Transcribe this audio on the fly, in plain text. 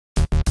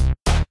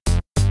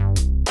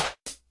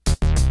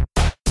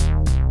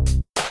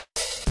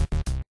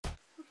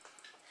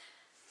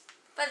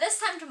By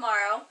this time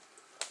tomorrow,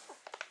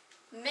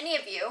 many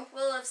of you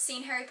will have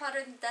seen Harry Potter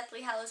and the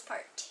Deathly Hallows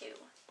Part 2.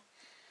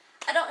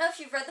 I don't know if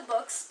you've read the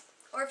books,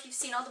 or if you've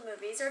seen all the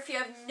movies, or if you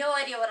have no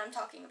idea what I'm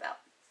talking about.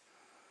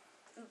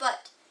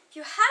 But if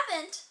you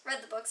haven't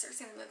read the books or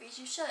seen the movies,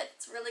 you should.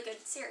 It's a really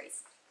good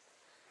series.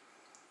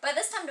 By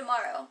this time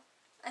tomorrow,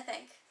 I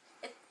think,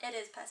 it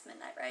is past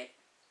midnight, right?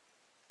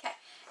 Okay,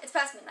 it's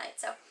past midnight,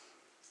 so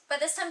by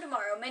this time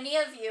tomorrow, many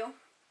of you,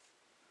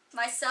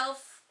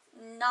 myself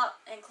not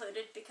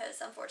included,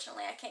 because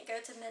unfortunately I can't go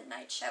to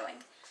midnight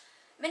showing,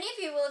 many of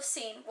you will have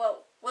seen,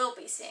 well, will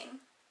be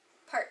seeing,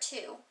 Part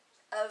 2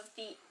 of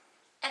the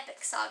epic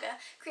saga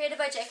created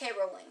by J.K.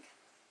 Rowling.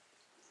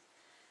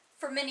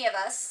 For many of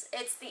us,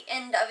 it's the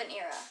end of an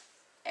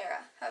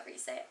era, however you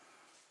say it.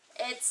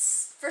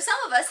 It's, for some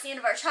of us, the end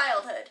of our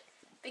childhood,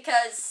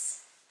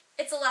 because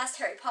it's the last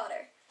Harry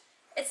Potter.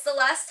 It's the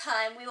last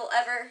time we will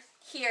ever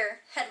hear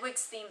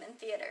Hedwig's theme in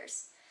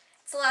theaters.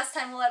 It's the last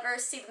time we'll ever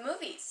see the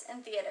movies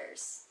in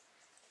theaters.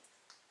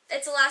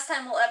 It's the last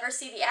time we'll ever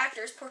see the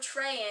actors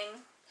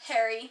portraying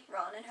Harry,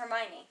 Ron, and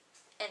Hermione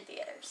in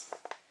theaters.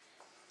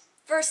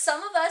 For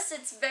some of us,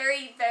 it's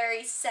very,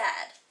 very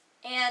sad,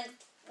 and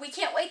we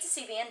can't wait to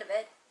see the end of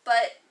it,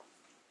 but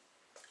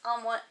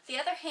on the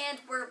other hand,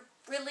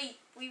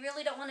 we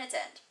really don't want it to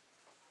end.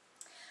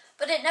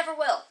 But it never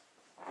will,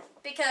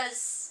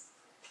 because,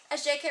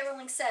 as J.K.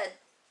 Rowling said,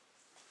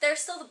 there's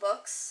still the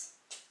books,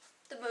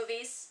 the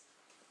movies,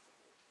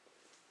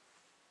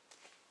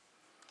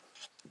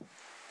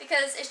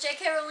 because, as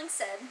J.K. Rowling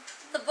said,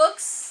 the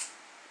books,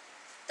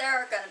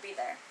 they're going to be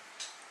there.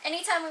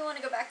 Anytime we want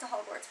to go back to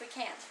Hogwarts, we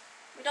can.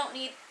 We don't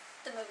need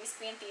the movies to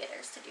be in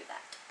theaters to do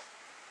that.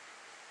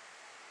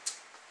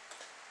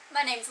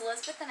 My name's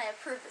Elizabeth, and I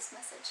approve this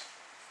message.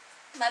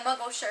 My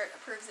Muggle shirt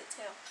approves it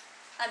too.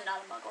 I'm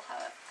not a Muggle,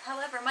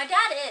 however, my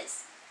dad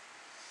is.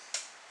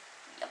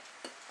 Yep.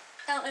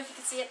 I don't know if you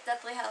can see it,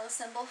 Deathly Hallows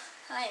symbol.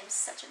 I am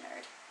such a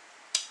nerd.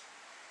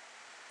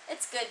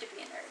 It's good to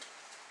be a nerd.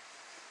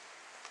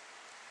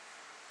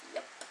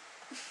 Yep.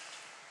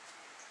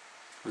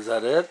 Is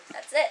that it?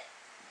 That's it.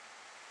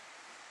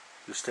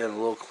 You're standing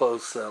a little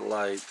close to that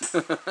light.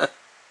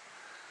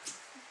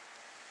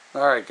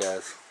 Alright,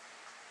 guys.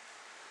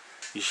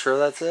 You sure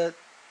that's it?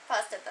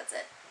 Positive, that's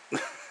it.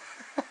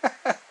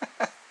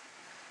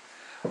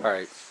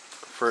 Alright.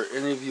 For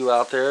any of you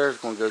out there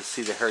who's going to go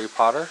see the Harry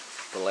Potter,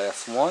 the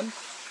last one.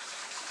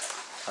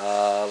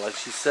 Like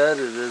she said,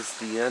 it is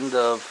the end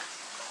of...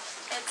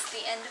 It's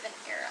the end of an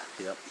era.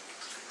 Yep.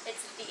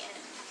 It's the end.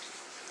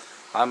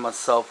 I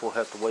myself will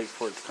have to wait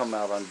for it to come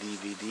out on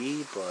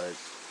DVD, but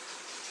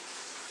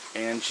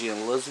Angie and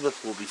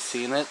Elizabeth will be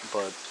seeing it,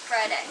 but...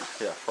 Friday.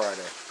 Yeah,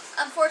 Friday.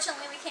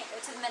 Unfortunately, we can't go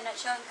to the midnight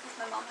showing because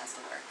my mom has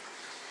to work.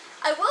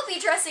 I will be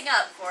dressing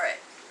up for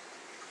it.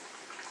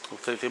 You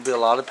think there'd be a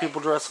lot of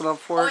people dressing up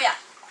for it? Oh, yeah.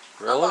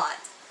 Really? A lot.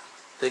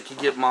 Think you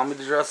get Mommy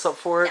to dress up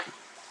for it?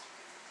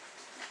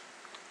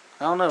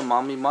 No. I don't know.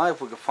 Mommy might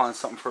if we could find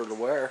something for her to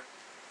wear.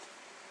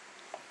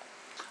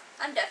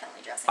 I'm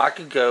definitely dressing I up.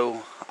 could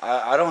go.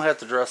 I don't have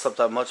to dress up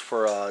that much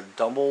for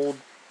Dumbledore.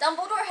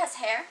 Dumbledore has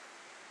hair.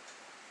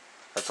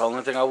 That's the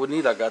only thing I would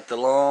need. I got the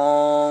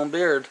long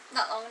beard.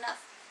 Not long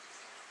enough.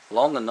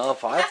 Long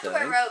enough, I You have think. to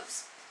wear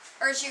robes.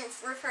 Or as you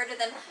refer to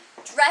them,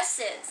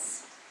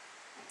 dresses.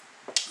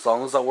 As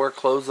long as I wear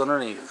clothes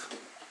underneath.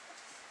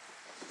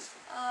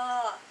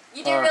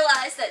 You do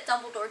realize that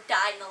Dumbledore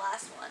died in the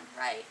last one,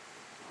 right?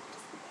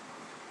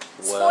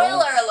 Well,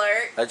 spoiler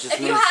alert. That just if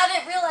you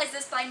haven't realized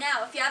this by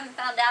now, if you haven't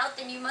found out,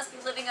 then you must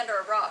be living under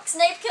a rock.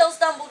 Snape kills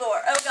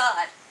Dumbledore. Oh,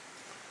 God.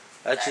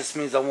 That just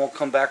means I won't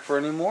come back for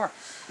any more.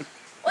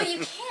 Well, you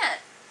can't.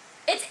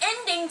 It's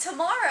ending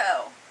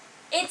tomorrow.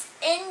 It's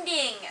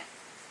ending.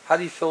 How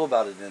do you feel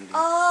about it ending?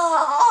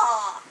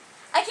 Oh,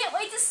 I can't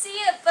wait to see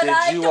it, but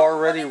Did you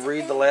already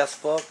read the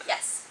last book?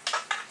 Yes.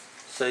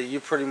 So you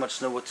pretty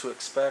much know what to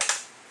expect?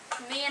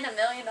 Me and a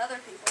million other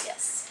people,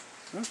 yes.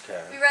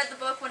 Okay. We read the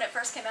book when it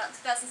first came out in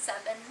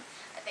 2007.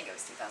 I think it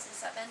was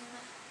 2007.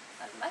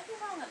 I might be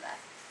wrong on that.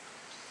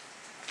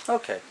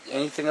 Okay. Yeah.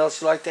 Anything else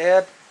you'd like to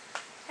add?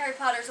 Harry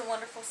Potter's a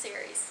wonderful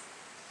series.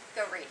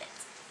 Go read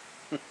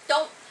it.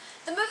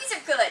 The movies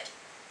are good,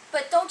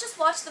 but don't just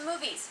watch the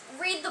movies.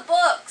 Read the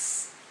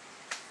books.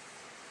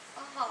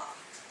 Oh,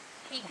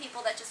 hate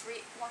people that just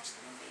watch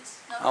the movies.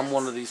 No I'm offense.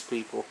 one of these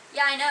people.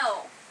 Yeah, I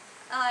know.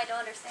 Oh, I don't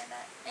understand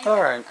that. Anyway,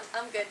 All right.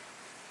 I'm good.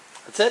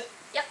 That's it?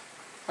 Yep.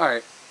 All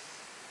right.